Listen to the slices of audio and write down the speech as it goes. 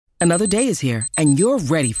Another day is here, and you're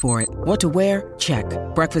ready for it. What to wear? Check.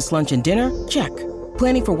 Breakfast, lunch, and dinner? Check.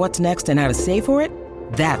 Planning for what's next and how to save for it?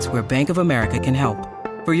 That's where Bank of America can help.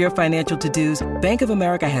 For your financial to-dos, Bank of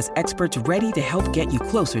America has experts ready to help get you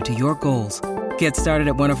closer to your goals. Get started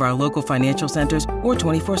at one of our local financial centers or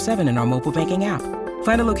 24/7 in our mobile banking app.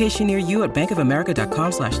 Find a location near you at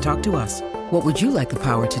bankofamerica.com/talktous. What would you like the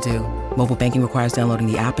power to do? Mobile banking requires downloading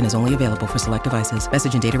the app and is only available for select devices.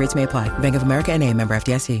 Message and data rates may apply. Bank of America N.A., member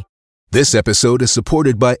FDIC. This episode is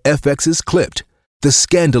supported by FX's Clipped, the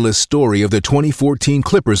scandalous story of the 2014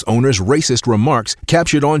 Clippers owner's racist remarks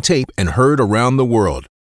captured on tape and heard around the world.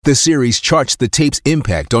 The series charts the tape's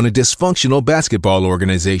impact on a dysfunctional basketball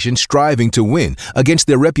organization striving to win against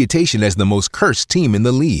their reputation as the most cursed team in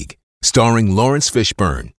the league. Starring Lawrence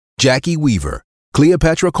Fishburne, Jackie Weaver,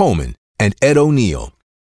 Cleopatra Coleman, and Ed O'Neill.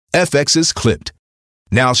 FX's Clipped.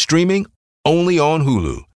 Now streaming only on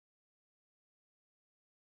Hulu.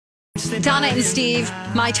 Donna and Steve,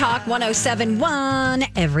 My Talk 107.1,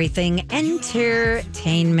 Everything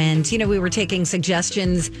Entertainment. You know, we were taking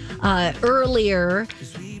suggestions earlier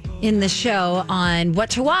in the show on what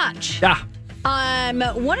to watch. Yeah.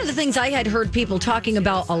 One of the things I had heard people talking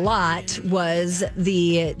about a lot was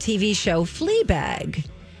the TV show Fleabag.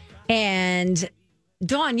 And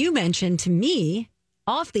Dawn, you mentioned to me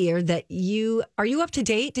off the air that are you up to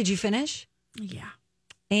date? Did you finish? Yeah.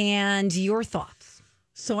 And your thoughts?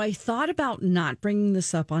 So I thought about not bringing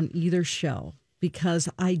this up on either show because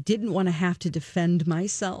I didn't want to have to defend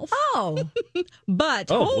myself. Oh.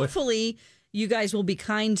 But hopefully you guys will be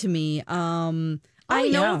kind to me. I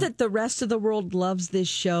know that the rest of the world loves this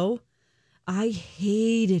show. I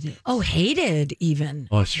hated it. Oh, hated even.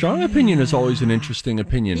 A strong opinion is always an interesting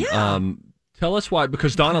opinion. Yeah. Tell us why,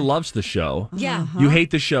 because Donna loves the show. Yeah. You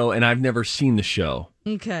hate the show, and I've never seen the show.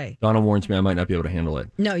 Okay. Donna warns me I might not be able to handle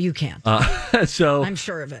it. No, you can't. So I'm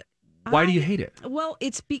sure of it. Why do you hate it? Well,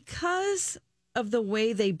 it's because of the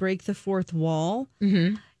way they break the fourth wall.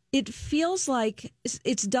 Mm-hmm. It feels like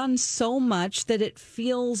it's done so much that it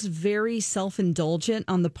feels very self-indulgent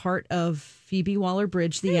on the part of Phoebe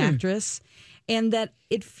Waller-Bridge, the actress, and that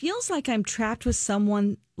it feels like I'm trapped with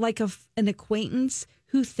someone like an acquaintance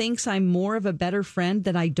who thinks I'm more of a better friend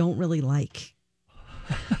that I don't really like.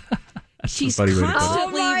 She's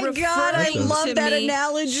constantly referring to me.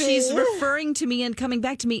 analogy. She's referring to me and coming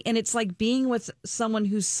back to me, and it's like being with someone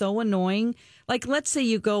who's so annoying. Like, let's say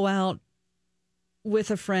you go out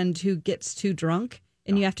with a friend who gets too drunk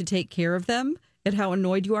and you have to take care of them and how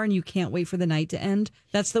annoyed you are and you can't wait for the night to end.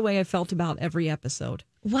 That's the way I felt about every episode.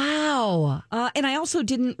 Wow. And I also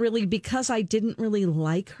because I didn't really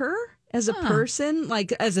like her as a person,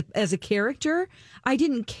 like as a character, I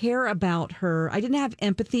didn't care about her. I didn't have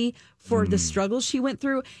empathy for the struggles she went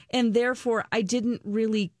through, and therefore I didn't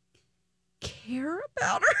really care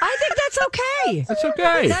about her. I think that's okay. That's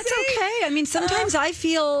okay. That's okay. I mean, sometimes I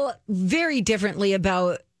feel very differently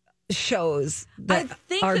about shows that I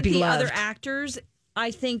think are that beloved. the other actors,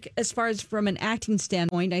 I think as far as from an acting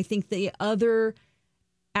standpoint, I think the other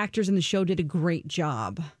actors in the show did a great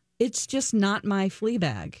job. It's just not my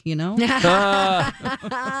Fleabag, you know?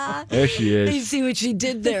 There she is. You see what she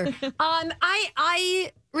did there.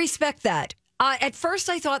 I respect that. At first,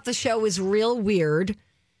 I thought the show was real weird,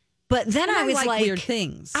 but then And I was like, weird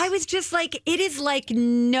things. I was just like, it is like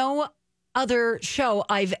no other show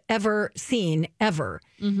I've ever seen ever.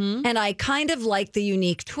 Mm-hmm. And I kind of like the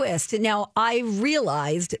unique twist. Now, I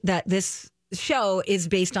realized that this show is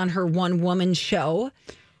based on her one-woman show.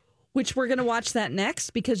 Which we're going to watch that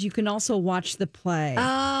next because you can also watch the play.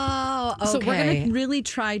 Oh, okay. So we're going to really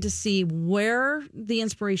try to see where the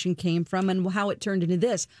inspiration came from and how it turned into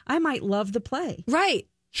this. I might love the play. Right.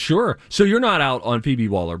 Sure. So you're not out on Phoebe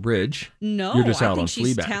Waller-Bridge. No, you're just out I think on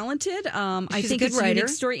she's Fleabag. talented. I She's think a good it's a writer. unique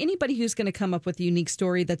story. Anybody who's going to come up with a unique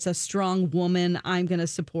story that's a strong woman, I'm going to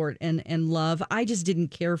support and love. I just didn't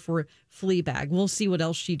care for Fleabag. We'll see what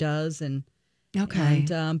else she does. Okay.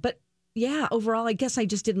 But yeah, overall, I guess I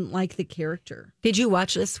just didn't like the character. Did you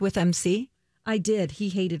watch this with MC? I did. He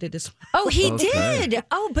hated it as well. Oh, he Okay. did.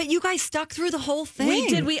 Oh, but you guys stuck through the whole thing. We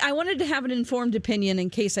did. I wanted to have an informed opinion in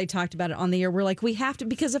case I talked about it on the air. We're like, we have to,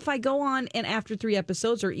 because if I go on and after 3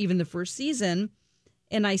 episodes or even the first season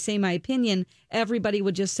and I say my opinion, everybody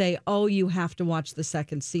would just say, oh, you have to watch the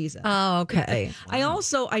second season. Oh, okay.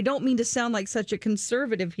 I don't mean to sound like such a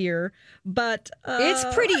conservative here, but It's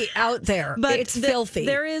pretty out there. but It's filthy.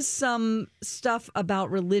 There is some stuff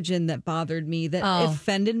about religion that bothered me, that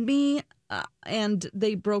offended me, and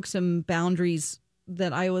they broke some boundaries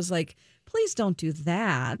that I was like, please don't do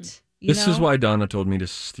that. This is why Donna told me to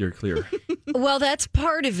steer clear. Well, that's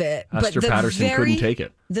part of it. Pastor but Patterson couldn't take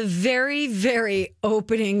it. The very, very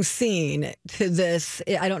opening scene to this,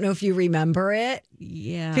 I don't know if you remember it.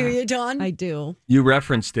 Yeah. Do you, Dawn? I do. You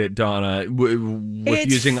referenced it, Donna, with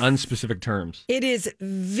using unspecific terms. It is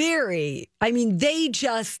they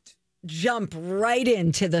just jump right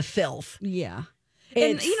into the filth. Yeah.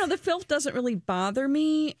 It's- And, the filth doesn't really bother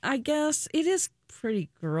me, I guess. It is pretty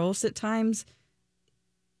gross at times.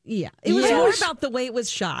 Yeah. It was more about the way it was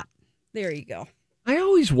shot. There you go. I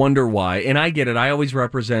always wonder why, and I get it. I always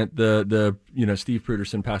represent the Steve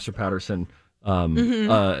Pruderson, Pastor Patterson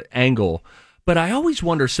angle, but I always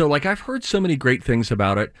wonder. So, like, I've heard so many great things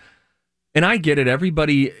about it, and I get it.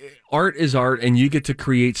 Art is art, and you get to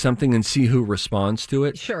create something and see who responds to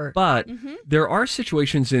it. Sure. But there are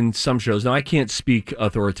situations in some shows. Now, I can't speak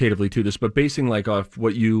authoritatively to this, but basing off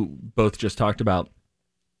what you both just talked about,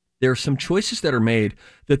 there are some choices that are made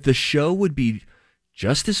that the show would be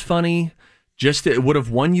just as funny, it would have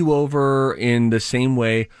won you over in the same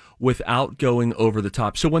way without going over the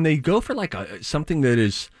top. So when they go for something that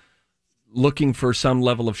is looking for some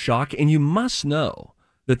level of shock, and you must know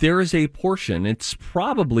that there is a portion, it's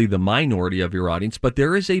probably the minority of your audience, but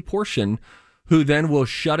there is a portion who then will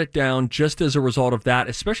shut it down just as a result of that,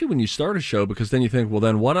 especially when you start a show, because then you think, well,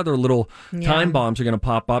 then what other little time bombs are going to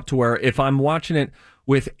pop up to where if I'm watching it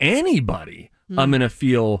with anybody, I'm going to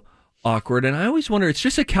feel awkward. And I always wonder, it's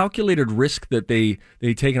just a calculated risk that they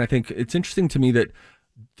take. And I think it's interesting to me that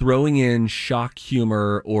throwing in shock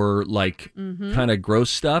humor or kind of gross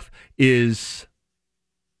stuff is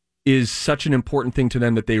such an important thing to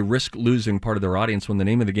them that they risk losing part of their audience when the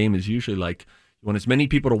name of the game is usually you want as many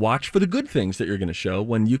people to watch for the good things that you're going to show,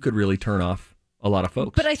 when you could really turn off a lot of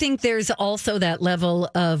folks. But I think there's also that level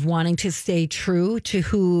of wanting to stay true to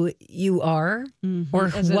who you are or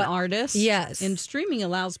as an artist. Yes. And streaming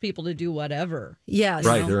allows people to do whatever. Yes.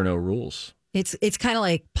 Right, there are no rules. It's kind of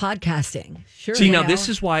like podcasting. Sure. See, now this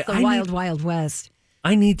is why it's the wild west.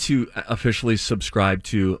 I need to officially subscribe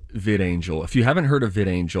to VidAngel. If you haven't heard of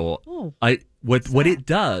VidAngel, what it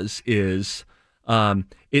does is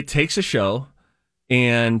it takes a show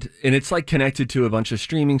and it's connected to a bunch of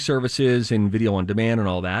streaming services and video on demand and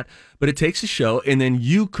all that. But it takes a show, and then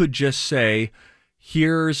you could just say,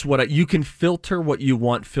 "Here's what you can filter what you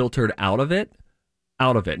want filtered out of it."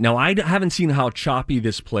 Now, I haven't seen how choppy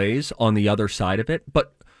this plays on the other side of it,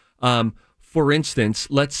 but for instance,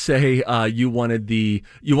 let's say you wanted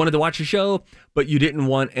to watch a show, but you didn't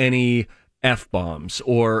want any F-bombs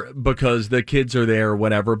or because the kids are there or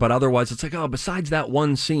whatever. But otherwise, it's besides that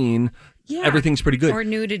one scene, everything's pretty good. Or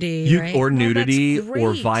nudity, right? Or nudity that's great.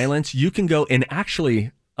 or violence. You can go and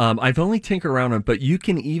actually, I've only tinkered around on it, but you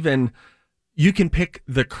can pick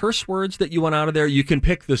the curse words that you want out of there. You can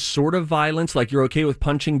pick the sort of violence, like you're okay with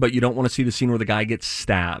punching, but you don't want to see the scene where the guy gets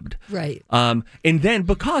stabbed. Right. And then,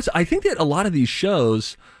 because I think that a lot of these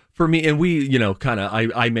shows, for me, and we,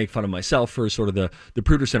 I make fun of myself for sort of the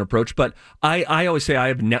Pruderson approach, but I always say I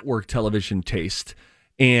have network television taste.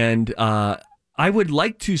 And I would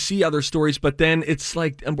like to see other stories, but then it's are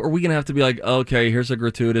we going to have to be okay, here's a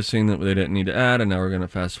gratuitous scene that they didn't need to add, and now we're going to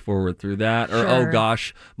fast forward through that? Or, oh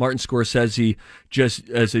gosh, Martin Scorsese, just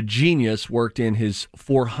as a genius, worked in his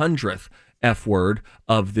 400th F word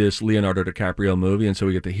of this Leonardo DiCaprio movie, and so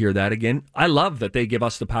we get to hear that again. I love that they give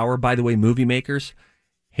us the power. By the way, movie makers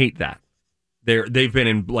hate that. They've been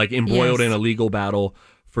embroiled in a legal battle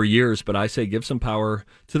for years, but I say give some power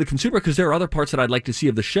to the consumer, because there are other parts that I'd like to see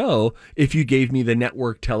of the show if you gave me the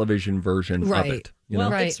network television version of it.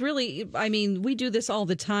 It's really, we do this all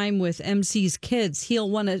the time with MC's kids. He'll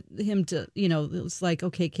want him to, it's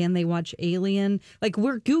okay, can they watch Alien?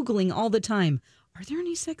 We're Googling all the time. Are there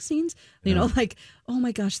any sex scenes? Oh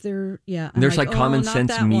my gosh, And there's Common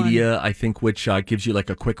Sense Media, I think, which gives you a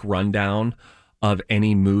quick rundown of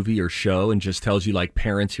any movie or show and just tells you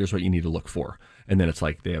parents, here's what you need to look for. And then it's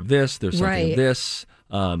they have this, there's something of this.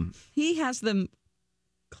 He has them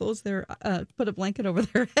close their, put a blanket over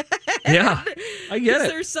their head. Yeah, I get it.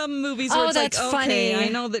 There's some movies where it's that's okay, funny. I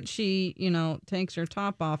know that she, takes her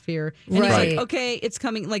top off here. And Right. he's okay, it's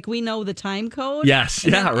coming. We know the time code. Yes,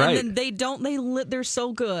 right. And then they're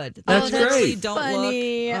so good. That's They great. really don't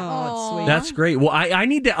funny. look. Oh, it's sweet. That's great. Well, I'm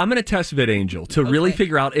going to test VidAngel to really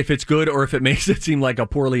figure out if it's good or if it makes it seem like a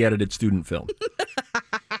poorly edited student film.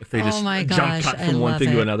 If they just my jump gosh, cut I from one love thing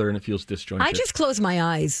it. to another and it feels disjointed. I just close my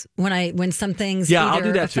eyes when something's I'll do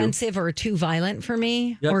either that too. offensive or too violent for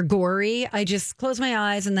me Yep. or gory. I just close my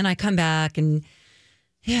eyes and then I come back, and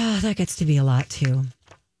that gets to be a lot too.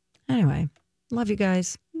 Anyway, love you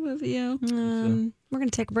guys. Love you. We're going to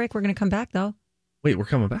take a break. We're going to come back though. Wait, we're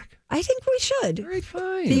coming back? I think we should. All right,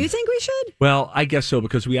 fine. Do you think we should? Well, I guess so,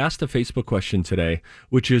 because we asked a Facebook question today,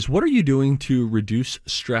 which is, what are you doing to reduce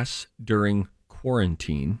stress during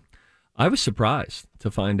quarantine? I was surprised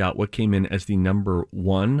to find out what came in as the number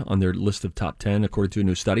one on their list of top 10, according to a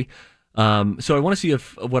new study. So I want to see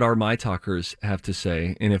what our My Talkers have to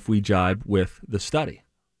say and if we jibe with the study.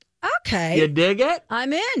 Okay. You dig it?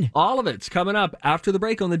 I'm in. All of it's coming up after the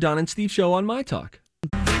break on the Don and Steve Show on My Talk.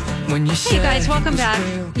 Hey guys, welcome back.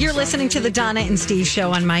 You're listening to the Donna and Steve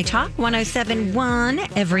Show on My Talk 107.1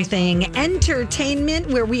 Everything Entertainment,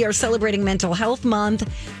 where we are celebrating Mental Health Month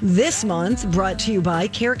this month, brought to you by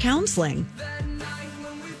Care Counseling.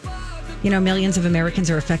 You know, millions of Americans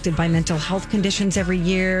are affected by mental health conditions every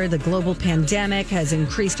year. The global pandemic has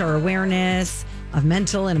increased our awareness of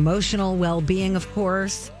mental and emotional well-being, of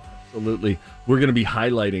course. Absolutely. We're going to be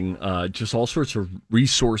highlighting just all sorts of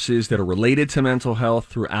resources that are related to mental health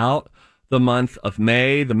throughout the month of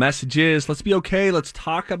May. The message is, let's be okay. Let's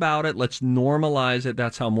talk about it. Let's normalize it.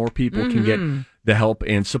 That's how more people can get the help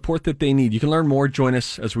and support that they need. You can learn more. Join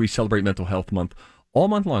us as we celebrate Mental Health Month all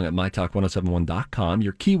month long at mytalk1071.com.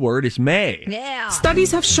 Your keyword is May. Yeah.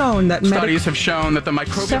 Studies have shown that the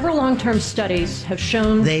microbial... Several long-term studies have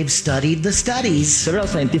shown... They've studied the studies. Several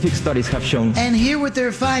scientific studies have shown... And here with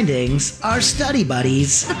their findings are study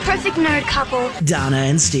buddies. The perfect nerd couple. Donna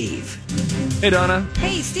and Steve. Hey, Donna.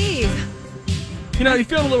 Hey, Steve. You know, you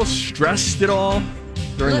feel a little stressed at all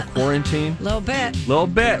during the quarantine? Little bit,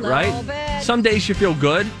 right? Little bit. Some days you feel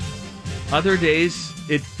good. Other days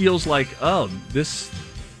it feels like, when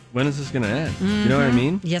is this going to end? You know what I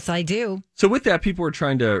mean? Yes, I do. So with that, people are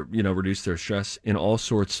trying to, reduce their stress in all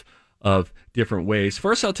sorts of different ways.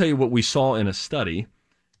 First, I'll tell you what we saw in a study,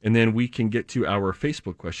 and then we can get to our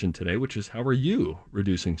Facebook question today, which is, how are you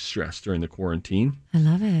reducing stress during the quarantine? I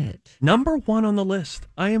love it. Number one on the list,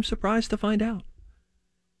 I am surprised to find out.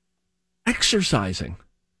 Exercising.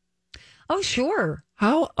 Oh, sure.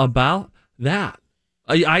 How about that?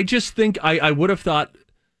 I just think I would have thought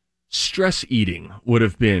stress eating would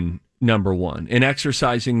have been number one. And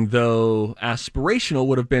exercising, though aspirational,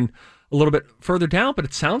 would have been a little bit further down. But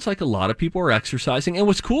it sounds like a lot of people are exercising. And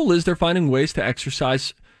what's cool is they're finding ways to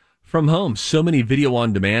exercise from home. So many video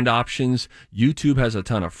on demand options. YouTube has a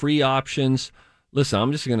ton of free options. Listen,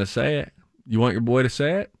 I'm just going to say it. You want your boy to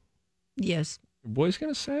say it? Yes. Your boy's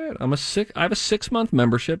going to say it. I have a 6-month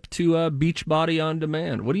membership to Beachbody On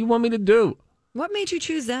Demand. What do you want me to do? What made you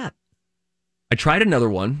choose that? I tried another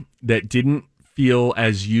one that didn't feel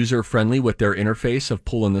as user-friendly with their interface of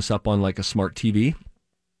pulling this up on like a smart TV.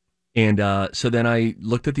 And so then I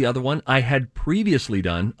looked at the other one. I had previously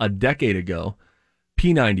done, a decade ago,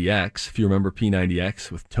 P90X, if you remember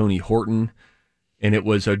P90X with Tony Horton. And it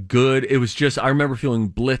was I remember feeling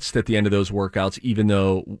blitzed at the end of those workouts, even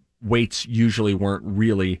though weights usually weren't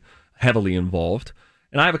really heavily involved.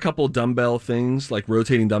 And I have a couple of dumbbell things, like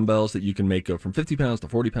rotating dumbbells that you can make go from 50 pounds to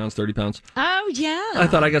 40 pounds, 30 pounds. Oh, yeah. I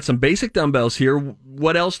thought I got some basic dumbbells here.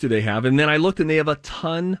 What else do they have? And then I looked and they have a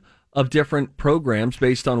ton of different programs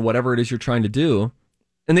based on whatever it is you're trying to do.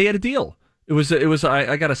 And they had a deal.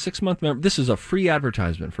 I got a 6-month member. This is a free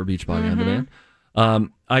advertisement for Beachbody On Demand.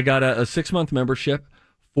 I got a 6-month membership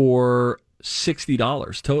for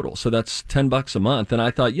 $60 total. So that's $10 a month. And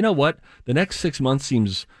I thought, you know what? The next 6 months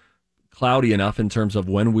seems cloudy enough in terms of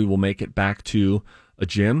when we will make it back to a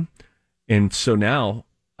gym. And so now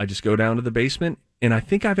I just go down to the basement, and I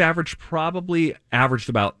think I've averaged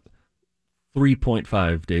about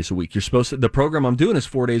 3.5 days a week. The program I'm doing is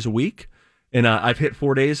 4 days a week, and I've hit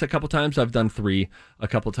 4 days a couple times. I've done 3 a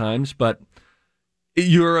couple times, but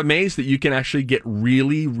you're amazed that you can actually get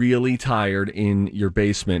really, really tired in your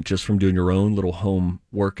basement just from doing your own little home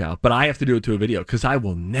workout. But I have to do it to a video because I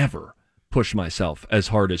will never push myself as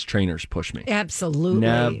hard as trainers push me. Absolutely.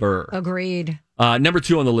 Never. Agreed. Number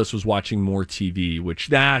 2 on the list was watching more TV, which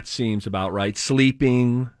that seems about right.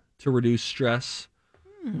 Sleeping to reduce stress.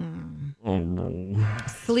 Oh, no.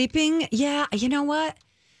 Sleeping? Yeah. You know what?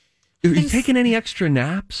 Are you taking any extra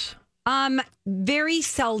naps? Very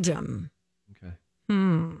seldom. Okay.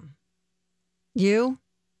 You?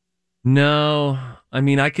 No. I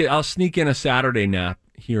mean, I'll sneak in a Saturday nap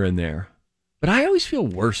here and there. But I always feel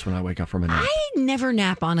worse when I wake up from a nap. I never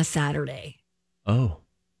nap on a Saturday. Oh.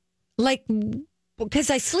 Like,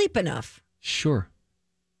 because I sleep enough. Sure.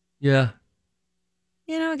 Yeah.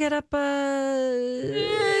 Get up, what do you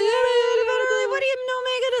know,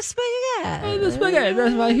 make it a spaghetti? The spaghetti,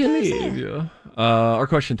 that's why he leaves you. Our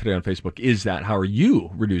question today on Facebook is how are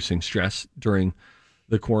you reducing stress during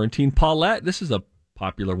the quarantine? Paulette, this is a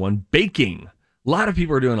popular one, baking. A lot of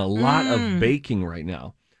people are doing a lot of baking right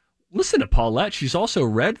now. Listen to Paulette. She's also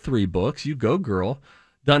read 3 books. You go, girl.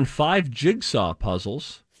 Done 5 jigsaw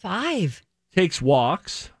puzzles. 5. Takes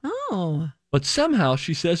walks. Oh. But somehow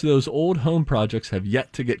she says those old home projects have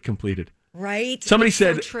yet to get completed. Right. Somebody It's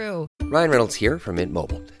said, so true. Ryan Reynolds here from Mint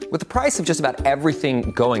Mobile. With the price of just about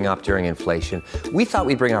everything going up during inflation, we thought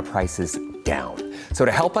we'd bring our prices down. So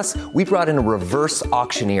to help us, we brought in a reverse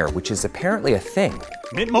auctioneer, which is apparently a thing.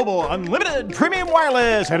 Mint Mobile Unlimited Premium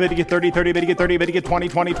Wireless. How to get 30, 30, bit to get 30, bit to get 20,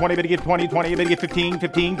 20, 20, bit to get 20, 20, bit to get 15,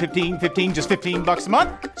 15, 15, 15, just $15 a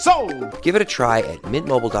month? Sold! Give it a try at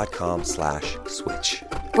mintmobile.com/switch.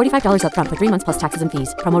 $45 up front for 3 months plus taxes and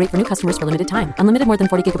fees. Promo rate for new customers for limited time. Unlimited more than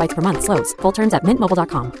 40 gigabytes per month. Slows full terms at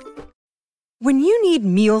mintmobile.com. When you need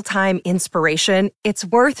mealtime inspiration, it's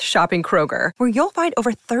worth shopping Kroger, where you'll find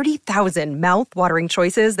over 30,000 mouth-watering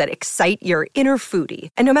choices that excite your inner foodie.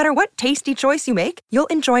 And no matter what tasty choice you make, you'll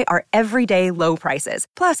enjoy our everyday low prices,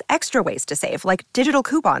 plus extra ways to save, like digital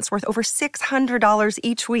coupons worth over $600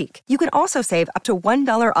 each week. You can also save up to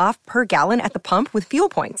 $1 off per gallon at the pump with fuel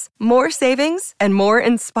points. More savings and more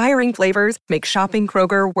inspiring flavors make shopping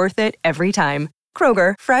Kroger worth it every time.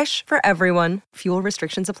 Kroger, fresh for everyone. Fuel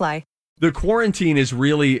restrictions apply. the quarantine is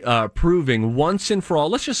really proving once and for all,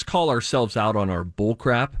 let's just call ourselves out on our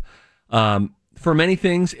bullcrap. For many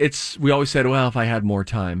things, we always said, well, if I had more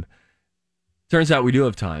time. Turns out we do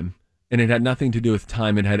have time, and it had nothing to do with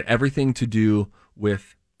time. It had everything to do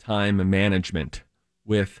with time management,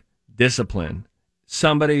 with discipline.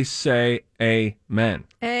 Somebody say amen.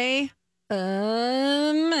 Amen.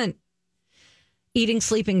 Eating,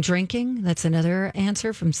 sleeping, drinking. That's another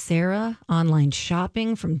answer from Sarah. Online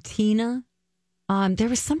shopping from Tina. There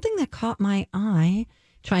was something that caught my eye.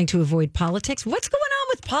 Trying to avoid politics. What's going on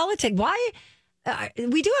with politics? Why?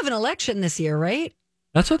 We do have an election this year, right?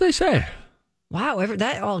 That's what they say. Wow,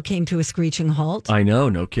 that all came to a screeching halt. I know,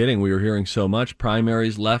 no kidding. We were hearing so much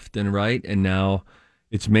primaries left and right, and now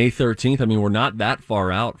it's May 13th. I mean, we're not that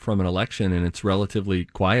far out from an election, and it's relatively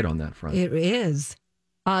quiet on that front. It is.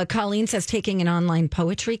 Colleen says taking an online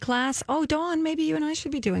poetry class. Oh, Dawn, maybe you and I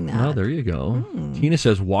should be doing that. Oh, there you go. Tina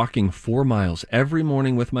says walking 4 miles every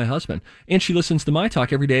morning with my husband. And she listens to My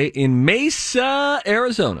Talk every day in Mesa,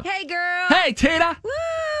 Arizona. Hey, girl. Hey, Tina.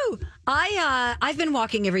 Woo! I've been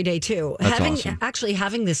walking every day, too. That's awesome. Actually,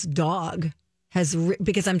 having this dog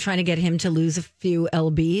because I'm trying to get him to lose a few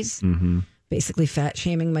lbs. Mm-hmm. Basically fat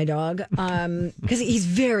shaming my dog. Because he's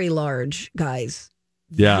very large, guys.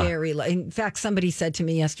 Yeah. In fact, somebody said to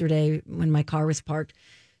me yesterday when my car was parked,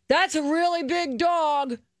 "That's a really big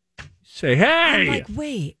dog." Say, hey. I'm like,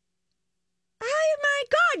 wait. Oh my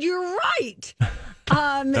God, you're right.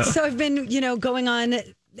 So I've been, going on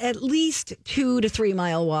at least 2 to 3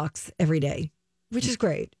 mile walks every day, which is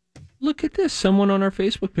great. Look at this. Someone on our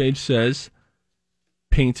Facebook page says,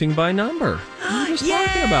 painting by number. We were just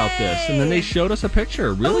talking about this, and then they showed us a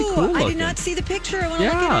picture. Really cool looking. I did not see the picture. I want to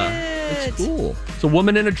look at it. It's cool. It's a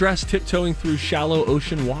woman in a dress tiptoeing through shallow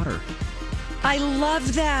ocean water. I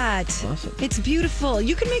love that. Awesome. It's beautiful.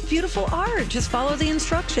 You can make beautiful art. Just follow the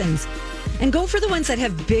instructions. And go for the ones that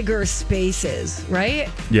have bigger spaces, right?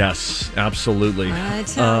 Yes, absolutely. I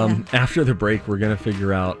tell ya. After the break, we're going to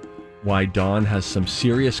figure out why Dawn has some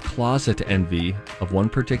serious closet envy of one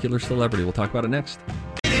particular celebrity. We'll talk about it next.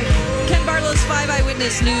 Ken Barlow's 5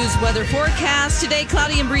 Eyewitness News weather forecast. Today,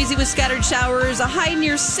 cloudy and breezy with scattered showers. A high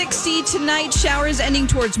near 60 tonight. Showers ending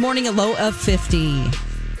towards morning, a low of 50.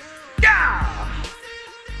 Yeah!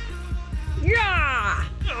 Yeah!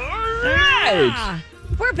 All right.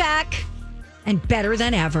 We're back. And better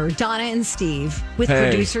than ever, Donna and Steve with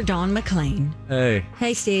producer Dawn McLean. Hey.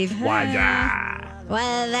 Hey, Steve. Wada.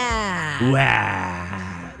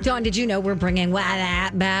 Dawn, did you know we're bringing Wada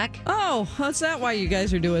back? Oh, is that why you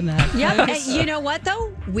guys are doing that? Yep. And you know what,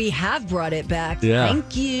 though? We have brought it back. Yeah.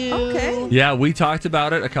 Thank you. Okay. Yeah, we talked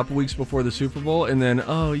about it a couple weeks before the Super Bowl, and then,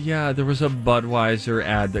 there was a Budweiser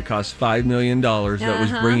ad that cost $5 million that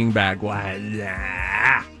was bringing back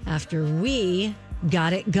Wada. After we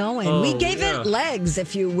got it going. We gave it legs,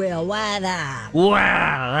 if you will. Wada.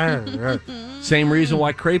 Same reason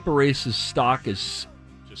why Crepe Erase's stock is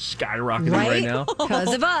just skyrocketing right now.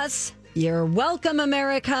 Because of us. You're welcome,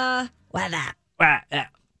 America. Wada.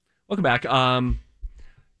 Welcome back.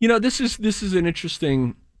 This is an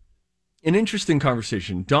interesting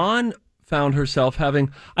conversation. Dawn found herself having,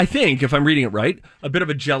 I think, if I'm reading it right, a bit of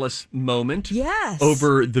a jealous moment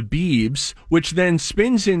over the Biebs, which then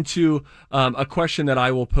spins into a question that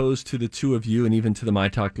I will pose to the two of you and even to the My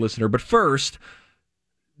Talk listener. But first,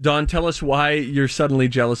 Dawn, tell us why you're suddenly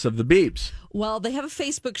jealous of the Biebs. Well, they have a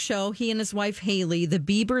Facebook show, he and his wife, Haley, the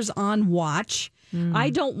Biebers on Watch. I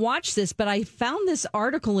don't watch this, but I found this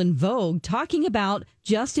article in Vogue talking about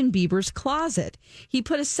Justin Bieber's closet. He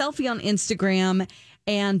put a selfie on Instagram,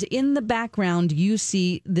 and in the background, you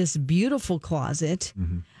see this beautiful closet.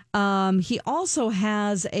 He also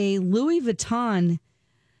has a Louis Vuitton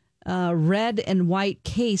red and white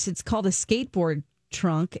case. It's called a skateboard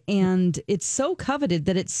trunk, and it's so coveted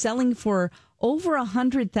that it's selling for over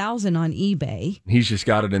 $100,000 on eBay. He's just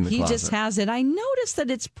got it in the closet. He just has it. I noticed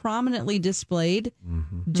that it's prominently displayed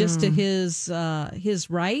just to his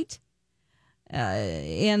right.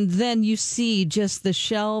 And then you see just the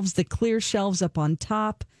shelves, the clear shelves up on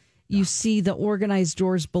top. You see the organized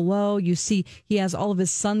drawers below. You see he has all of his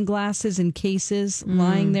sunglasses in cases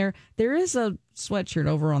lying there. There is a sweatshirt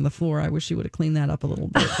over on the floor. I wish he would have cleaned that up a little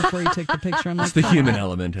bit before he took the picture. I'm like, it's the human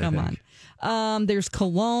element, I come think. on. There's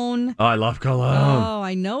cologne. Oh, I love cologne. Oh,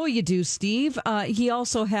 I know you do, Steve. He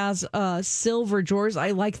also has silver drawers.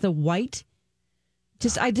 I like the white.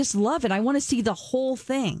 I just love it. I want to see the whole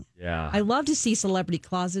thing. Yeah. I love to see celebrity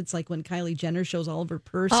closets, like when Kylie Jenner shows all of her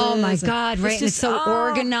purses. Oh my God, right. It's so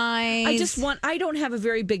organized. I don't have a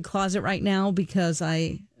very big closet right now because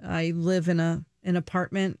I live in an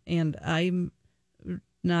apartment and I'm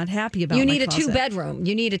not happy about You my need closet. a 2-bedroom.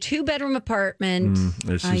 You need a 2-bedroom apartment.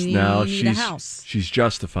 Need a house. She's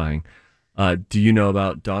justifying. Do you know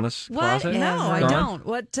about Donna's closet? No, I Dawn?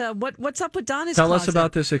 don't. What's up with Donna's Tell closet? us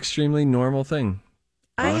about this extremely normal thing.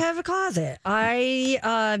 I have a closet.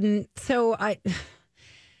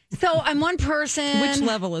 So I'm one person. Which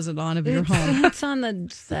level is it on of your home? It's on the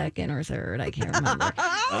second or third. I can't remember.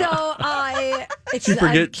 She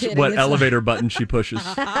forgets what elevator button she pushes.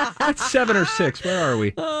 It's 7 or 6. Where are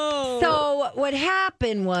we? So what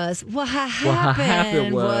happened was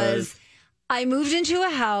I moved into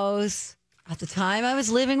a house. At the time, I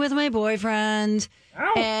was living with my boyfriend,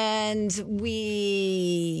 and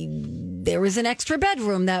there was an extra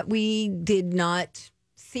bedroom that we did not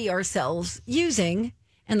see ourselves using,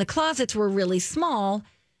 and the closets were really small,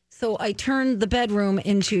 so I turned the bedroom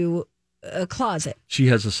into a closet. She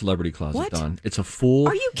has a celebrity closet, What? Dawn. It's a full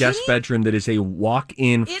Are you guest kidding? bedroom that is a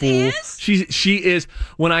walk-in full. is? She is.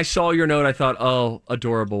 When I saw your note, I thought, oh,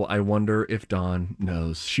 adorable. I wonder if Dawn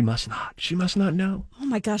knows. She must not. She must not know. Oh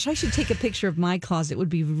my gosh, I should take a picture of my closet. It would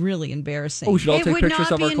be really embarrassing. Oh, we should all It take would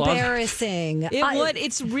pictures not of be our closet. embarrassing. It would.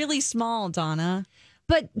 It's really small, Donna.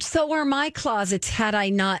 But so are my closets had I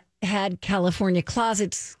not had California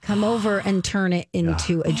Closets come over and turn it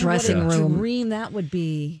into a dressing what a room. dream that would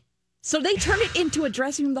be. So they turn it into a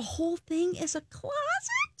dressing room. The whole thing is a closet?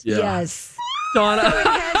 Yeah. Yes. Donna.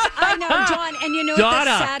 I know, Dawn. And you know what Donna.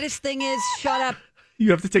 the saddest thing is? Shut up. You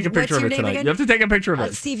have to take a picture What's of your it name tonight. again? You have to take a picture of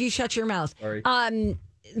it. Steve, you shut your mouth. Sorry.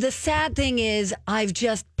 The sad thing is I've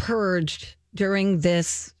just purged during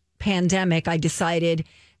this pandemic. I decided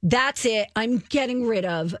that's it. I'm getting rid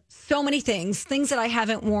of so many things that I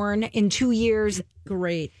haven't worn in 2 years.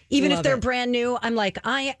 Great. Even Love if they're it. brand new, I'm like,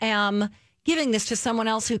 I am giving this to someone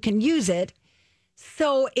else who can use it.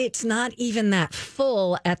 So it's not even that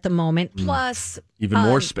full at the moment. Plus, Even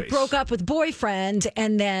more space. Broke up with boyfriend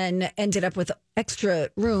and then ended up with extra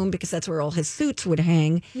room because that's where all his suits would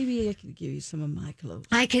hang. Maybe I could give you some of my clothes.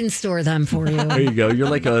 I can store them for you. There you go. You're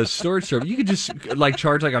like a storage service. You could just like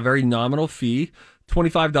charge like a very nominal fee,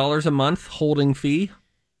 $25 a month holding fee.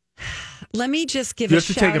 Let me just give You a have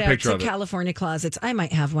to take shout a out picture to of it. California Closets. I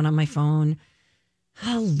might have one on my phone.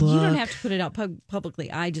 I'll look. You don't have to put it out publicly.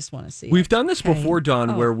 I just want to see We've it. done this before,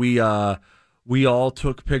 Dawn, Oh. where we all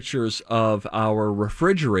took pictures of our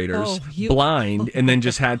refrigerators Oh, blind and then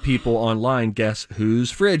just had people online guess whose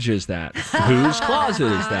fridge is that? Whose closet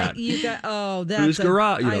is that? That's Whose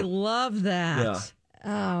garage? I love that. Yeah.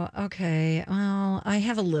 Oh, okay. Well, I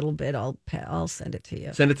have a little bit. I'll send it to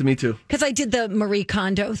you. Send it to me too. Because I did the Marie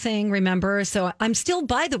Kondo thing, remember? So I'm still,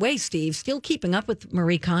 by the way, Steve, still keeping up with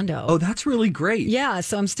Marie Kondo. Oh, that's really great. Yeah,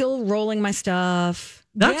 so I'm still rolling my stuff.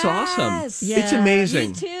 That's awesome. It's amazing.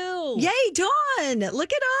 Me too. Yay, Dawn.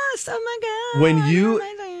 Look at us. Oh, my God. When you,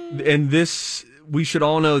 Amazing. and this, we should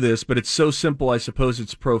all know this, but it's so simple, I suppose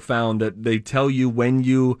it's profound, that they tell you when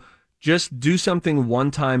you just do something one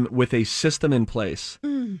time with a system in place,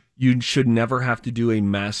 you should never have to do a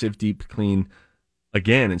massive deep clean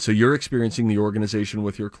again. And so you're experiencing the organization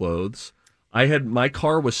with your clothes. My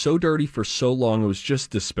car was so dirty for so long, it was just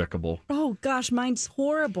despicable. Oh, gosh, mine's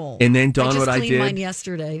horrible. And then, Dawn, what I cleaned did, mine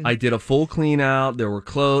yesterday. I did a full clean out. There were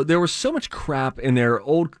clothes. There was so much crap in there,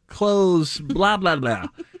 old clothes, blah, blah, blah.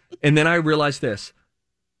 And then I realized this.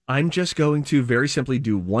 I'm just going to very simply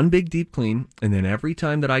do one big deep clean. And then every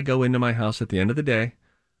time that I go into my house at the end of the day,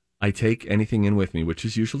 I take anything in with me, which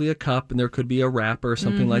is usually a cup, and there could be a wrapper or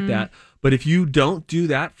something like that. But if you don't do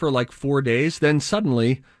that for like 4 days, then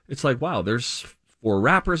suddenly it's like, wow, there's 4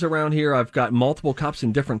 wrappers around here. I've got multiple cups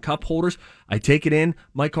in different cup holders. I take it in.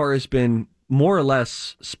 My car has been more or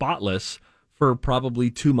less spotless for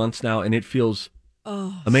probably 2 months now, and it feels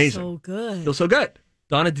amazing. So good. Feels so good.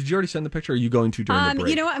 Donna, did you already send the picture? Or are you going to during the break?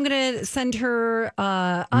 You know what? I'm going to send her.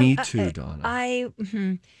 Me too, Donna.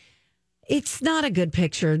 It's not a good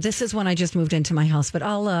picture. This is when I just moved into my house, but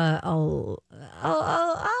I'll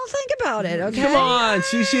think about it. Okay. Come on,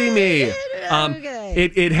 CC me.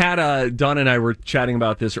 Okay. It had Donna and I were chatting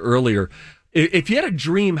about this earlier. If you had a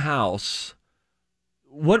dream house,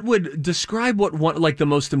 what would describe what one, like the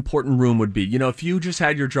most important room would be? You know, if you just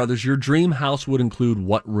had your druthers, your dream house would include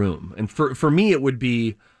what room? And for me, it would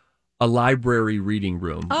be a library reading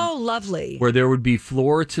room. Oh, lovely. Where there would be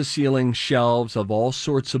floor to ceiling shelves of all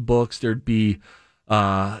sorts of books. There'd be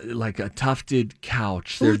like a tufted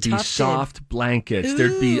couch. There'd be soft blankets.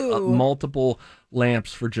 There'd be multiple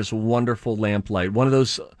lamps for just wonderful lamplight. One of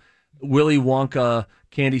those Willy Wonka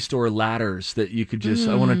candy store ladders that you could just,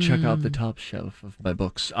 I want to check out the top shelf of my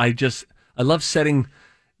books. I love setting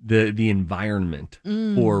the environment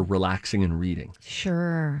for relaxing and reading.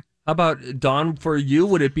 Sure. How about, Dawn, for you,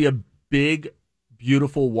 would it be a big,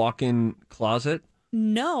 beautiful walk-in closet?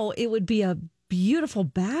 No, it would be a beautiful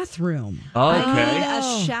bathroom. Okay. I need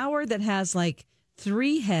a shower that has like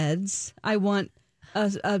 3 heads. I want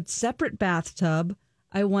a separate bathtub.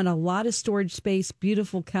 I want a lot of storage space,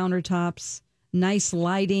 beautiful countertops, nice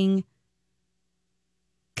lighting.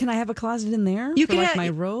 Can I have a closet in there? You for can like have my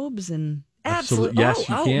robes and... Absolutely. Yes,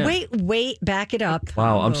 you can. Wait, back it up.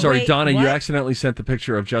 Wow, I'm sorry, Wait, Donna, what? you accidentally sent the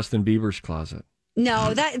picture of Justin Bieber's closet.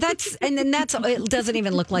 No, that's it doesn't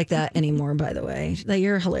even look like that anymore, by the way.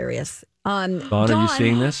 You're hilarious. Dawn, are you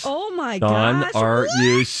seeing this? Oh my Dawn, gosh. are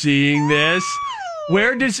you seeing this?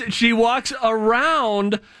 Where does she walks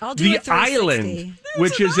around the island,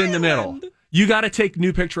 which is in the middle? You got to take a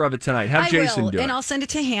new picture of it tonight. Have Jason do it. And I'll send it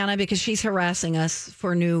to Hannah because she's harassing us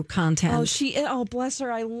for new content. Oh, bless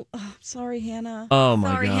her. Sorry, Hannah. Oh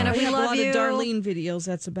my Sorry, God. Hannah. We have love a lot you. of Darlene videos.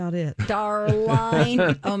 That's about it.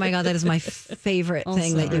 Darlene. Oh my God, that is my favorite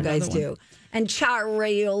thing that you guys do. And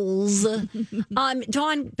Charles.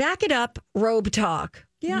 Dawn, back it up. Robe talk.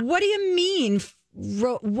 Yeah. What do you mean?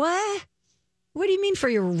 What? What do you mean for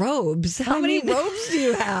your robes? How many robes do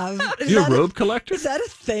you have? You're a robe collector? Is that a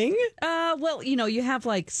thing? Well, you have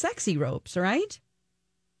like sexy robes, right?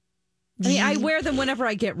 I mean, I wear them whenever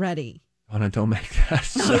I get ready. Donna, don't make that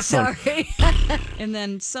sound. Oh, sorry. And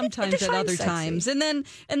then sometimes at other times. And then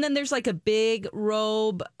there's like a big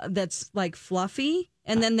robe that's like fluffy.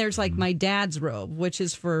 And then there's like my dad's robe, which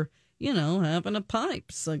is for, having a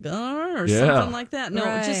pipe, cigar, or something like that. No,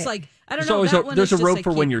 just like, I don't know. That one there's is a robe just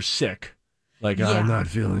for when you're sick. Like, Yeah. I'm not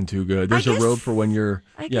feeling too good. There's a robe for when you're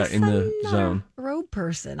in the zone. A robe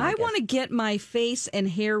person. I want to get my face and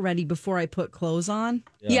hair ready before I put clothes on.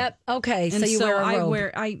 Yep. Okay. And So wear a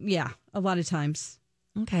robe. A lot of times.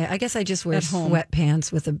 Okay. I guess I just wear At home.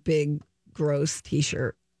 sweatpants with a big, gross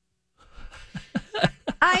T-shirt.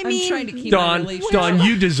 I'm trying to keep Dawn,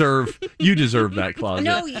 you deserve that closet.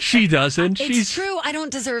 No, she doesn't. It's true. I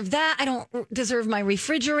don't deserve that. I don't deserve my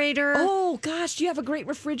refrigerator. Oh, gosh. Do you have a great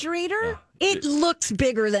refrigerator? It looks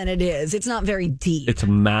bigger than it is. It's not very deep. It's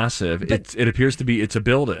massive. It appears to be. It's a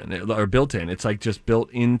built-in. It's like just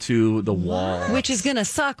built into the wall. Which is going to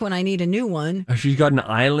suck when I need a new one. She's got an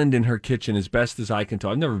island in her kitchen, as best as I can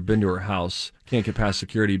tell. I've never been to her house. Can't get past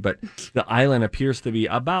security, but the island appears to be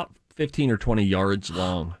about 15 or 20 yards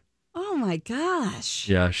long. Oh my gosh.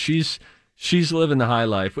 Yeah, she's living the high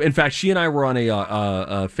life. In fact, she and I were on a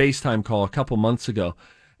FaceTime call a couple months ago,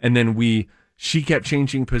 and then she kept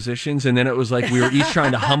changing positions, and then it was like we were each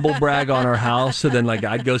trying to humble brag on our house. So then like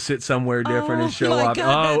I'd go sit somewhere different and show up.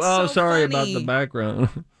 God, sorry funny. about the background.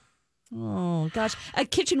 Oh gosh. A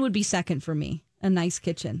kitchen would be second for me. A nice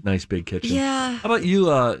kitchen. Nice big kitchen. Yeah. How about you,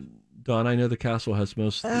 Dawn? I know the castle has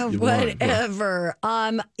most. that you want, but Whatever.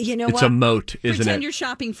 You know what? It's a moat, isn't Pretend it? you're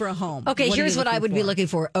shopping for a home. Okay, here's what I would be looking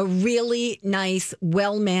for. A really nice,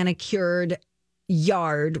 well-manicured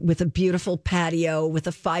yard with a beautiful patio, with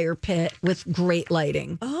a fire pit, with great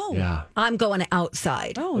lighting. Oh. Yeah. I'm going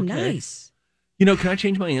outside. Oh, nice. Can I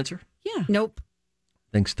change my answer? Yeah. Nope.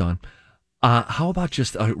 Thanks, Dawn. How about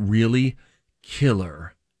just a really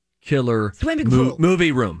killer swimming pool.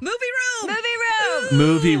 movie room?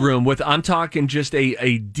 Movie room with, I'm talking just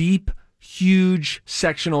a deep, huge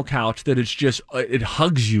sectional couch that it's just, it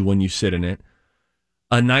hugs you when you sit in it.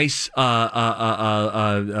 a nice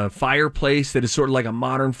fireplace that is sort of like a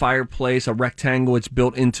modern fireplace, a rectangle. It's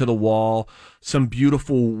built into the wall. Some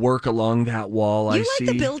beautiful work along that wall. You like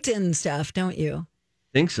the built-in stuff, don't you?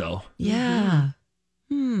 Think so. Yeah.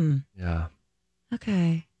 Yeah.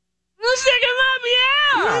 Okay. Let's stick him up,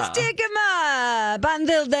 yeah. Let's stick him up. I'm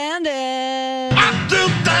Bill Dandon. I'm Bill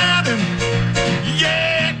Dandon.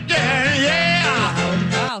 Yeah, yeah,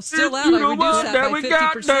 yeah. Wow, still loud. I reduced that by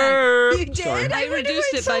 50%. You did? Sorry. I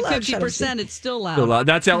reduced it by 50%. It's still loud. Still loud.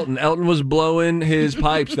 That's Elton. Elton was blowing his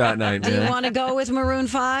pipes that night, Do you man. want to go with Maroon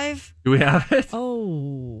 5? Do we have it?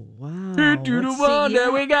 Oh, wow. Do the one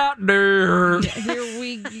that we got there. Yeah, here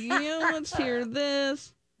we go. Let's hear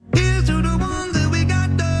this. Here's to the one that we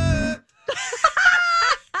got there.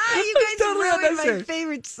 You guys totally ruined my unnecessary.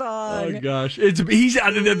 favorite song. Oh gosh,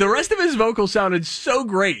 the rest of his vocal sounded so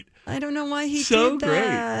great. I don't know why he So did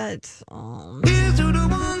that. Oh, Here's to the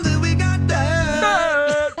one that we got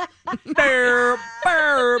there.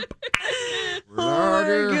 oh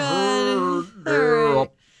my God. All right.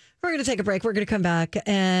 We're going to take a break. We're going to come back,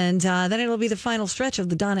 and then it'll be the final stretch of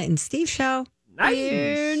the Donna and Steve show. Nice.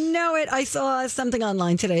 You know it. I saw something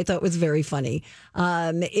online today I thought was very funny.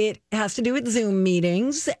 It has to do with Zoom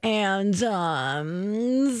meetings and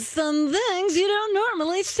some things you don't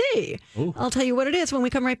normally see. Ooh. I'll tell you what it is when we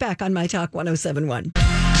come right back on My Talk 107.1.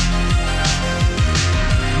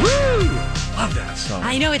 Woo! Love that song.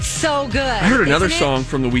 I know, it's so good. I heard another isn't it? song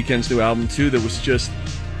from the Weeknd's new album too that was just.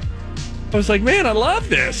 I was like, man, I love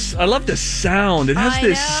this. I love the sound. It has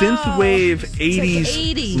this synthwave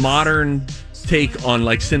 80s modern take on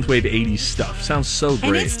like synthwave 80s stuff. Sounds so great.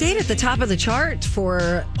 And it stayed at the top of the chart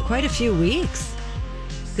for quite a few weeks.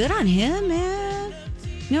 Good on him, man.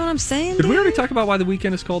 You know what I'm saying? Did we already talk about why the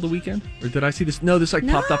Weeknd is called the Weeknd? Or did I see this? No, this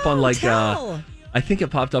popped up on like tell. I think it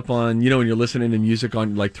popped up on, when you're listening to music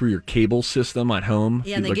on like through your cable system at home.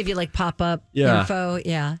 Yeah, and they give you like pop-up info.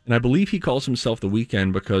 Yeah. And I believe he calls himself the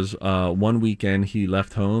Weeknd because one weekend he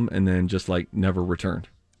left home and then just like never returned.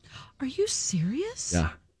 Are you serious? Yeah.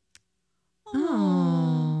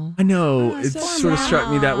 Oh. I know. It so sort of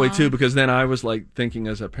struck me that way too, because then I was like thinking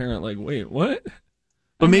as a parent, like, wait, what?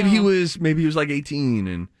 But maybe he was like 18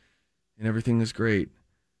 and everything is great.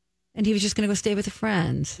 And he was just going to go stay with a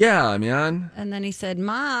friend. Yeah, man. And then he said,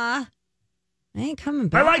 Ma, I ain't coming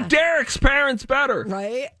back. I like Derek's parents better.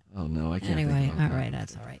 Right? Oh, no, I can't. Anyway, all right,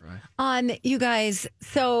 that's all right. You guys,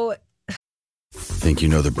 so... Think you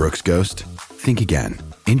know the Brooks Ghost? Think again.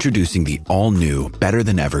 Introducing the all-new,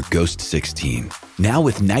 better-than-ever Ghost 16. Now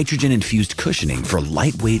with nitrogen-infused cushioning for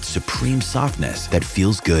lightweight, supreme softness that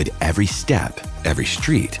feels good every step, every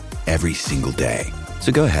street, every single day.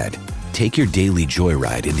 So go ahead. Take your daily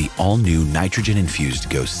joyride in the all-new nitrogen-infused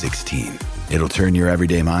Ghost 16. It'll turn your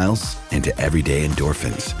everyday miles into everyday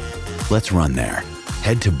endorphins. Let's run there.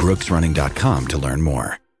 Head to brooksrunning.com to learn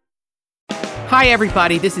more. Hi,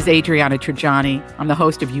 everybody. This is Adriana Trajani. I'm the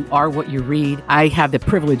host of You Are What You Read. I have the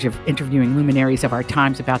privilege of interviewing luminaries of our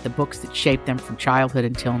times about the books that shaped them from childhood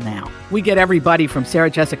until now. We get everybody from Sarah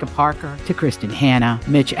Jessica Parker to Kristen Hanna,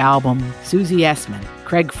 Mitch Albom, Susie Essman,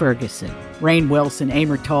 Craig Ferguson, Rainn Wilson,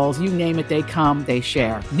 Amor Tolls, you name it, they come, they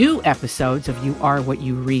share. New episodes of You Are What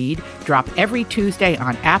You Read drop every Tuesday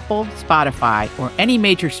on Apple, Spotify, or any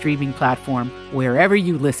major streaming platform wherever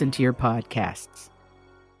you listen to your podcasts.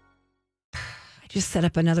 Just set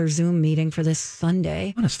up another Zoom meeting for this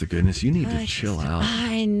Sunday. Honest to goodness, you need to chill out.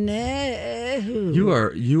 I know. You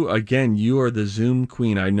are the Zoom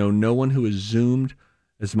queen. I know no one who has Zoomed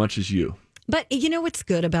as much as you. But you know what's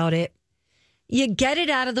good about it? You get it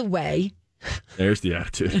out of the way. There's the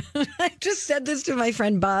attitude. I just said this to my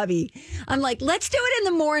friend Bobby. I'm like, let's do it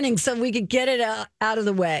in the morning so we could get it out of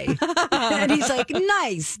the way. And he's like,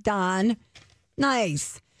 nice, Don.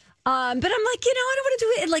 Nice. But I'm like, I don't want to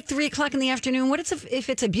do it at like 3:00 in the afternoon. What if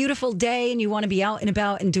it's a beautiful day and you want to be out and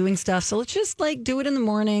about and doing stuff? So let's just like do it in the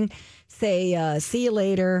morning. Say, see you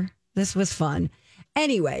later. This was fun.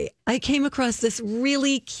 Anyway, I came across this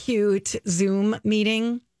really cute Zoom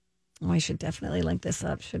meeting. Oh, I should definitely link this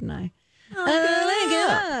up, shouldn't I? Link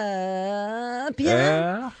up.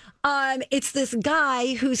 Yeah. It's this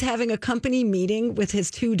guy who's having a company meeting with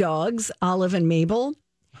his two dogs, Olive and Mabel.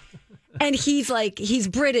 And he's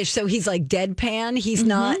British, so he's like deadpan. He's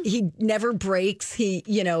not, he never breaks.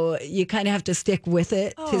 You kind of have to stick with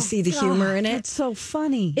it to see the humor in it. It's so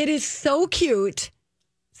funny. It is so cute.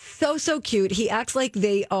 So cute. He acts like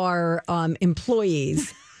they are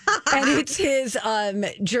employees. And it's his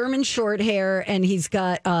German short hair, and he's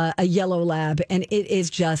got a yellow lab, and it is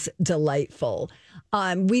just delightful.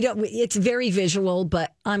 It's very visual,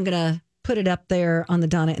 but I'm gonna put it up there on the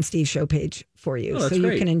Donna and Steve show page for you, so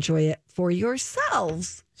you can enjoy it for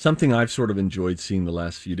yourselves. Something I've sort of enjoyed seeing the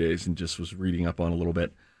last few days and just was reading up on a little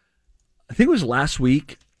bit. I think it was last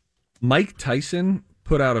week, Mike Tyson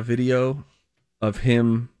put out a video of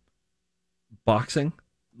him boxing,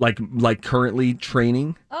 like currently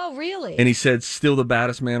training. Oh, really? And he said, still the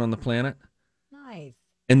baddest man on the planet. Nice.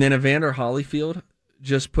 And then Evander Holyfield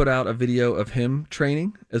just put out a video of him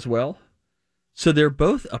training as well. So they're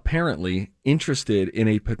both apparently interested in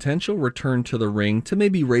a potential return to the ring to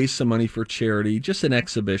maybe raise some money for charity, just an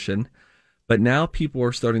exhibition. But now people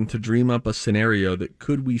are starting to dream up a scenario that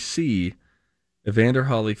could we see Evander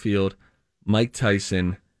Holyfield, Mike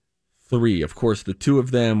Tyson, 3. Of course, the two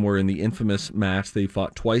of them were in the infamous match. They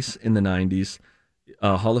fought twice in the 90s.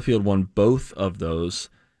 Holyfield won both of those.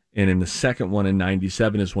 And in the second one in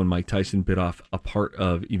 97 is when Mike Tyson bit off a part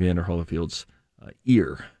of Evander Holyfield's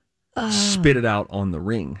ear. Spit it out on the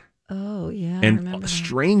ring. Oh, yeah. And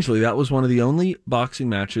strangely, that was one of the only boxing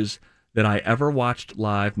matches that I ever watched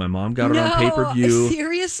live. My mom got it on pay-per-view.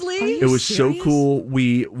 Seriously? It was so cool.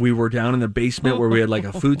 We were down in the basement where we had like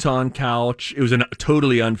a futon couch. It was a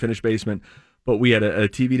totally unfinished basement, but we had a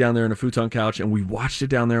TV down there and a futon couch, and we watched it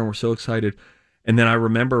down there and we're so excited. And then I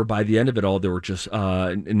remember by the end of it all, there were just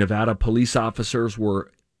Nevada police officers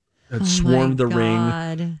had swarmed the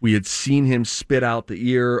ring. We had seen him spit out the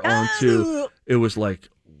ear onto. It was like,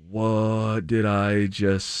 what did I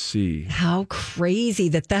just see? How crazy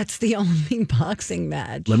that's the only boxing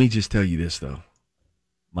match. Let me just tell you this, though.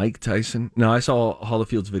 Mike Tyson. Now, I saw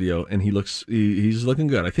Holyfield's video, and he's looking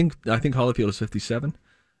good. I think Holyfield is 57,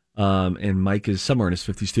 and Mike is somewhere in his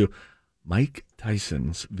 50s, too. Mike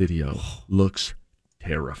Tyson's video looks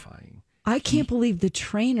terrifying. I can't believe the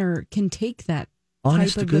trainer can take that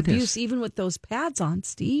Honest type to of goodness. abuse, even with those pads on,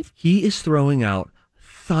 Steve. He is throwing out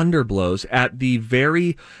thunder blows at the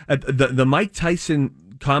Mike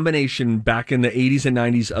Tyson combination back in the 80s and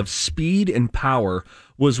 90s of speed and power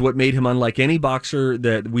was what made him unlike any boxer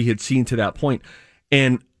that we had seen to that point.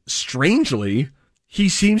 And strangely, he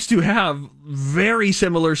seems to have very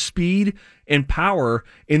similar speed and power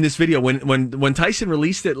in this video. When Tyson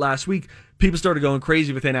released it last week, people started going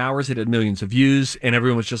crazy. Within hours, it had millions of views, and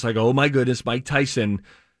everyone was just like, oh my goodness, Mike Tyson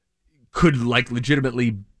could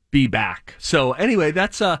legitimately be back. So anyway,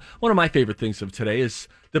 that's one of my favorite things of today is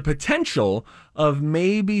the potential of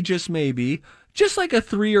maybe, just like a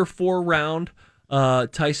 3 or 4 round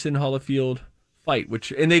Tyson Holyfield fight,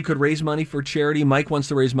 and they could raise money for charity. Mike wants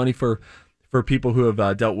to raise money for people who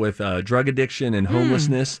have dealt with drug addiction and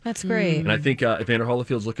homelessness. That's great. And I think Evander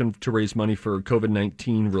Holyfield's looking to raise money for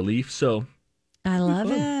COVID-19 relief. So I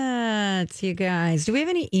love it, you guys. Do we have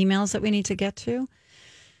any emails that we need to get to?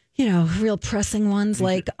 Real pressing ones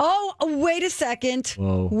like, oh, wait a second.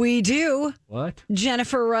 Whoa. We do. What?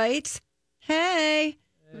 Jennifer writes, hey,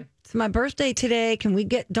 it's my birthday today. Can we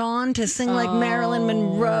get Dawn to sing like Marilyn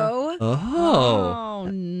Monroe? Oh,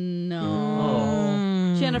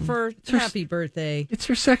 no. Jennifer, happy birthday. It's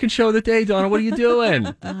her second show of the day, Donna. What are you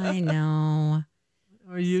doing? I know.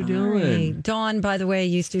 What are you doing? Dawn, by the way,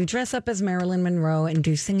 used to dress up as Marilyn Monroe and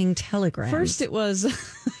do singing telegrams. First it was,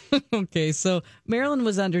 okay, so Marilyn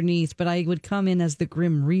was underneath, but I would come in as the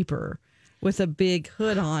Grim Reaper with a big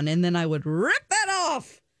hood on, and then I would rip that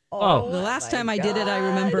off. Oh. The last time I did it, I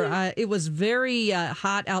remember it was very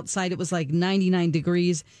hot outside. It was like 99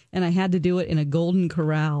 degrees, and I had to do it in a Golden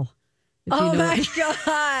Corral. Oh, my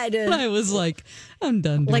God. I was like, I'm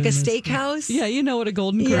done doing like a this. steakhouse? Yeah, you know what a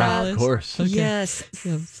Golden Corral is. Of course. Okay. Yes.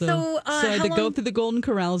 Yeah, so I had to go through the Golden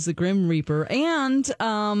Corral as the Grim Reaper. And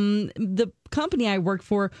the company I worked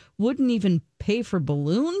for wouldn't even pay for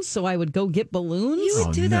balloons, so I would go get balloons. You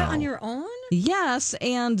would do that on your own? Yes,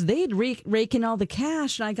 and they'd rake in all the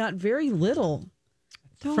cash, and I got very little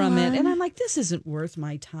from it. And I'm like, this isn't worth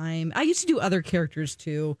my time. I used to do other characters,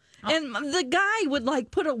 too. And the guy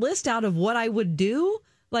would, put a list out of what I would do,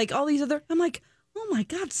 all these other... I'm like, oh, my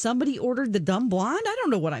God, somebody ordered the Dumb Blonde? I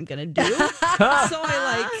don't know what I'm going to do. So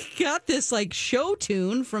I, got this, show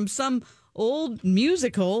tune from some old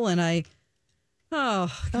musical, and I...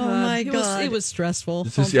 Oh, God. My God. It was stressful.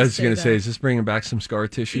 I was going to say, is this bringing back some scar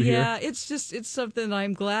tissue here? Yeah, it's something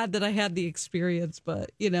I'm glad that I had the experience,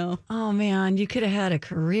 but, Oh, man, you could have had a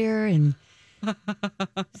career in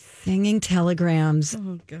singing telegrams.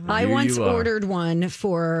 Oh, God. I once ordered one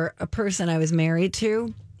for a person I was married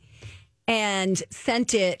to and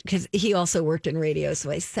sent it, because he also worked in radio,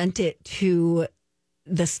 so I sent it to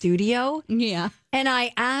the studio. Yeah. And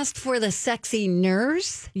I asked for the sexy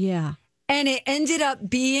nurse. Yeah. And it ended up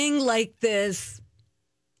being like this,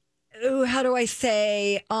 how do I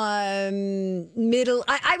say, middle.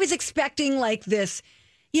 I was expecting this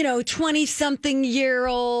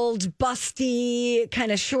 20-something-year-old, busty,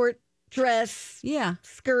 kind of short dress,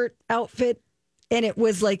 skirt outfit. And it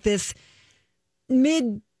was like this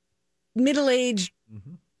middle-aged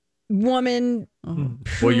woman.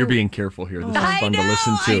 Boy, you're being careful here. This is fun to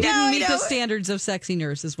listen to. I didn't meet the standards of sexy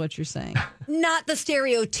nurse, is what you're saying. Not the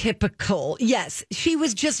stereotypical. Yes, she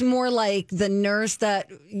was just more like the nurse that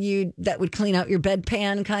would clean out your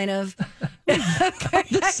bedpan, kind of.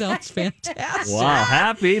 That sounds fantastic. Wow,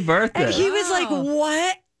 happy birthday. And he was like,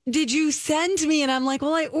 "What did you send me?" And I'm like,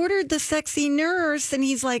 "Well, I ordered the sexy nurse." And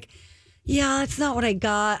he's like, "Yeah, that's not what I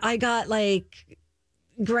got. I got like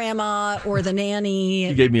grandma or the nanny."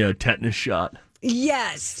 You gave me a tetanus shot.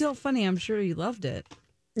 Yes. Still funny. I'm sure you loved it.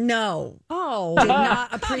 No. Oh. Did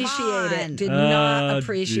not appreciate it. Did not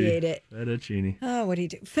appreciate it. Fettuccine. Oh, what do you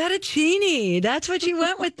do? Fettuccine. That's what you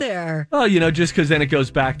went with there. Oh, just because then it goes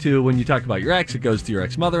back to when you talk about your ex, it goes to your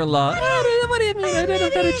ex-mother-in-law. What do you mean? I did a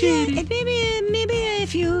fettuccine. Maybe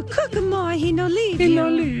if you cook more, he no leave you. He no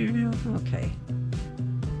leave you. Okay.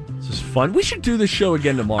 This is fun. We should do this show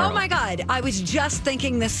again tomorrow. Oh my God. I was just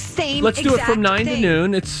thinking the same Let's do it from 9 thing. to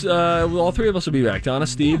noon. It's all three of us will be back. Donna,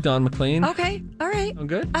 Steve, Don McLean. Okay. All right. I'm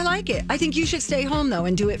good. I like it. I think you should stay home, though,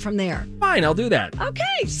 and do it from there. Fine. I'll do that.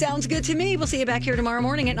 Okay. Sounds good to me. We'll see you back here tomorrow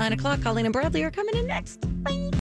morning at 9 o'clock. Colleen and Bradley are coming in next. Bye.